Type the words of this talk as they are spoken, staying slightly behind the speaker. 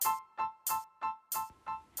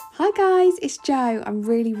Hi guys, it's Jo. I'm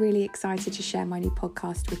really excited to share my new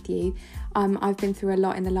podcast with you. I've been through a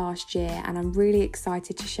lot in the last year and I'm really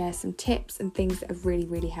excited to share some tips and things that have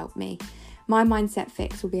really helped me. My Mindset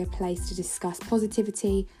Fix will be a place to discuss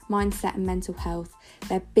positivity, mindset and mental health.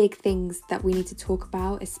 They're big things that we need to talk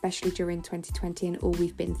about, especially during 2020 and all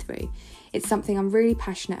we've been through. It's something I'm really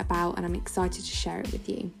passionate about and I'm excited to share it with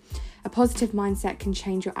you. A positive mindset can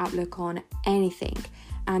change your outlook on anything,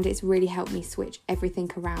 and it's really helped me switch everything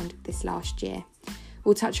around this last year.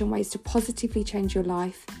 We'll touch on ways to positively change your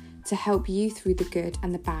life, to help you through the good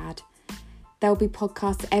and the bad. There'll be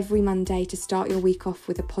podcasts every Monday to start your week off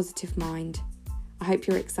with a positive mind. I hope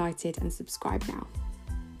you're excited and subscribe now.